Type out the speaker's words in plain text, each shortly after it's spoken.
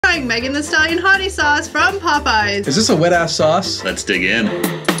trying Megan Thee Stallion HOTTIE sauce from Popeyes. Is this a wet ass sauce? Let's dig in.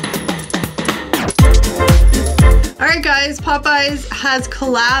 Alright guys, Popeyes has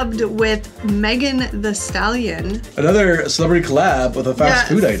collabed with Megan Thee Stallion. Another celebrity collab with a fast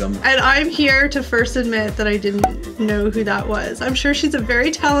food item. And I'm here to first admit that I didn't know who that was. I'm sure she's a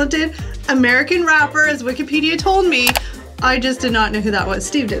very talented American rapper, as Wikipedia told me. I just did not know who that was.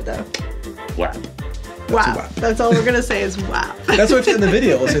 Steve did though. Wow. Wow. That's all we're gonna say is wow. That's what in the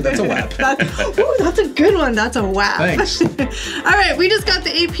video. We'll say that's a whap. That's a good one. That's a whap. Thanks. All right, we just got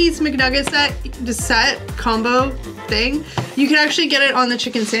the 8-piece McNugget set combo thing. You can actually get it on the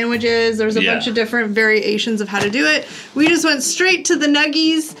chicken sandwiches. There's a bunch of different variations of how to do it. We just went straight to the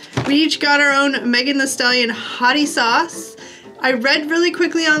nuggies. We each got our own Megan Thee Stallion HOTTIE sauce. I read really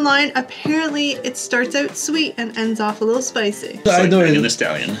quickly online. Apparently, it starts out sweet and ends off a little spicy. It's like Megan Thee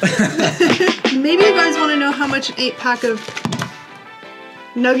Stallion. Maybe you guys want to know how much an 8-pack of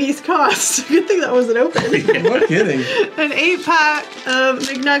nuggies costs. Good thing that wasn't open. No kidding. An 8-pack of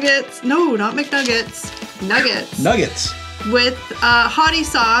McNuggets. No, not McNuggets. Nuggets. Nuggets. With HOTTIE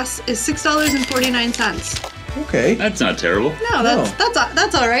sauce is $6.49. Okay. That's not terrible. No,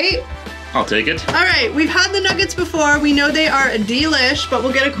 that's all right. I'll take it. All right, we've had the nuggets before. We know they are delish, but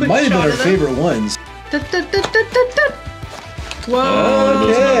we'll get a quick shot of them. Might have been our favorite ones. Whoa. Oh,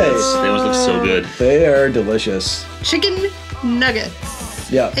 those nuggets. They always look so good. They are delicious. Chicken nuggets.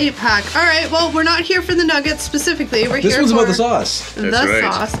 Yeah. 8-pack. All right, well, we're not here for the nuggets specifically. We're this here one's for about the sauce. The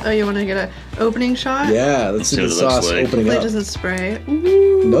sauce. Oh, you want to get an opening shot? Yeah, let's see the sauce opening up. It doesn't spray.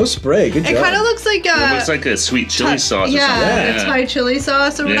 Ooh. No spray. Good job. It kind of looks like it looks like a sweet chili sauce or something. Yeah, Thai chili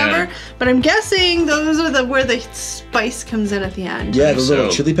sauce or whatever. But I'm guessing those are where the spice comes in at the end. Yeah, the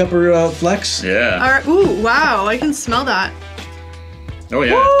little chili pepper flecks. Yeah. All right. Ooh, wow, I can smell that. Oh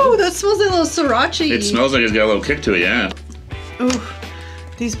yeah. Ooh, that smells like a little sriracha. It smells like it's got a little kick to it, yeah. Ooh.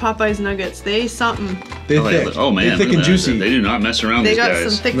 These Popeyes nuggets, they something. They're thick. Oh man, they're thick and juicy. They do not mess around, these guys. They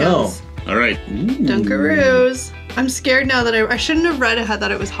got some thick ones. All right. Dunkaroos. I'm scared now that I shouldn't have read ahead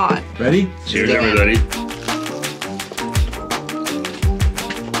that it was hot. Ready? Cheers, everybody.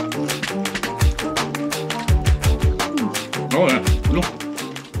 Oh yeah.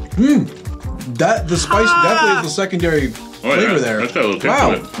 The spice definitely is the secondary flavor there. That's got a little kick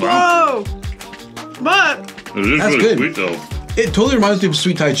Wow. to it. Wow. Whoa. But It is That's really good. sweet though. It totally reminds me of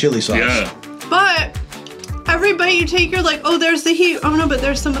sweet Thai chili sauce. Yeah. But every bite you take, you're like, oh, there's the heat. Oh no, but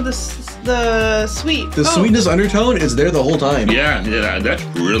there's some of the sweet. The sweetness undertone is there the whole time. Yeah, that's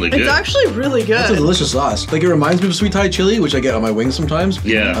really good. It's actually really good. It's a delicious sauce. Like, it reminds me of sweet Thai chili, which I get on my wings sometimes.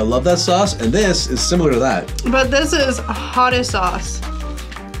 Yeah. I love that sauce, and this is similar to that. But this is hottie sauce.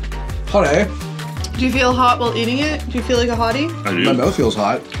 Hot, eh? Do you feel hot while eating it? Do you feel like a hottie? I do. My mouth feels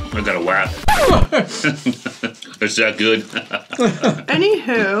hot. I got a whap. It's that good.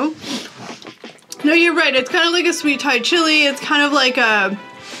 Anywho, no, you're right. It's kind of like a sweet Thai chili. It's kind of like a,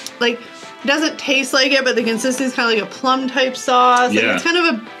 doesn't taste like it, but the consistency is kind of like a plum type sauce. Yeah. It's kind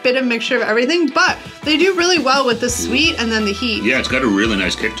of a bit of mixture of everything, but they do really well with the sweet and then the heat. Yeah, it's got a really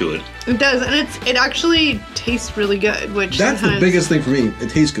nice kick to it. It does, and it actually tastes really good, which That's the biggest thing for me. It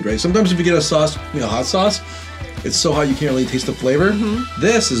tastes good, right? Sometimes if you get a sauce, hot sauce, it's so hot you can't really taste the flavor.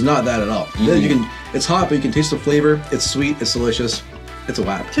 This is not that at all. It's hot, but you can taste the flavor. It's sweet. It's delicious. It's a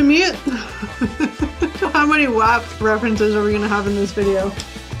whap. To me, how many WAP references are we going to have in this video?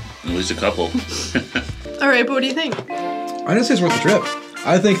 At least a couple. All right, but what do you think? I'm gonna say it's worth the trip.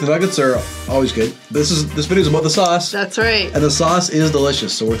 I think the nuggets are always good. This video is about the sauce. That's right. And the sauce is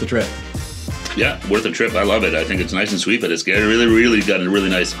delicious, so worth the trip. Yeah, worth the trip. I love it. I think it's nice and sweet, but it's got really got a really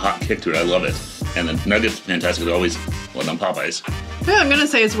nice hot kick to it. I love it. And the nuggets, fantastic as always. Well done, Popeyes. Yeah, I'm gonna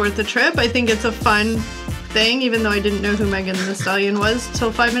say it's worth the trip. I think it's a fun thing, even though I didn't know who Megan Thee Stallion was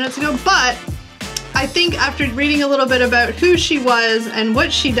till 5 minutes ago. But I think after reading a little bit about who she was and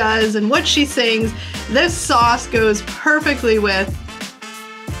what she does and what she sings, this sauce goes perfectly with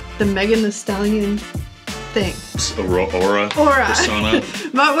the Megan Thee Stallion thing. Aura. Persona.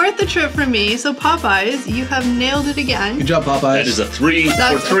 But worth the trip for me. So Popeyes, you have nailed it again. Good job, Popeyes. That is a 3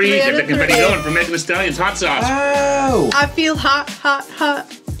 for 3. Get the confetti going for Megan Thee Stallion's hot sauce. Wow. I feel hot.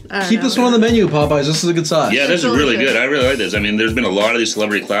 Keep this one on the menu, Popeyes. This is a good sauce. Yeah, this is really good. I really like this. I mean, there's been a lot of these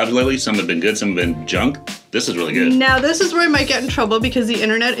celebrity collabs lately. Some have been good, some have been junk. This is really good. Now, this is where I might get in trouble because the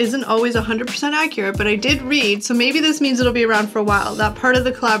internet isn't always 100% accurate, but I did read, so maybe this means it'll be around for a while. That part of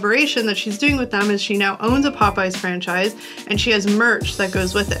the collaboration that she's doing with them is she now owns a Popeyes franchise and she has merch that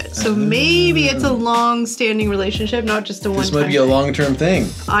goes with it. So maybe it's a long-standing relationship, not just a one-time This might be a long-term thing.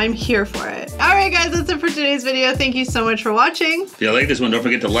 I'm here for it. All right, guys, that's it for today's video. Thank you so much for watching. If you like this one, don't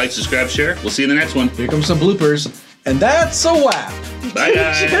forget to like, subscribe, share. We'll see you in the next one. Here comes some bloopers. And that's a wrap. Bye,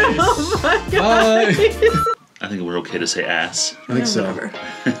 guys. Oh my Bye. God. I think we're okay to say ass. I think so. Whatever.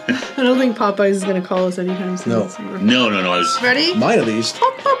 I don't think Popeyes is gonna call us anytime soon. No. No. I was. Ready? Mine at least.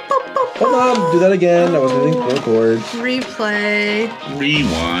 Hold on, do that again. I wasn't going to record. Replay.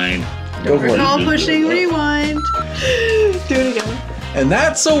 Rewind. Go for We're it. all pushing rewind. Do it again. And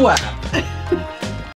that's a wrap.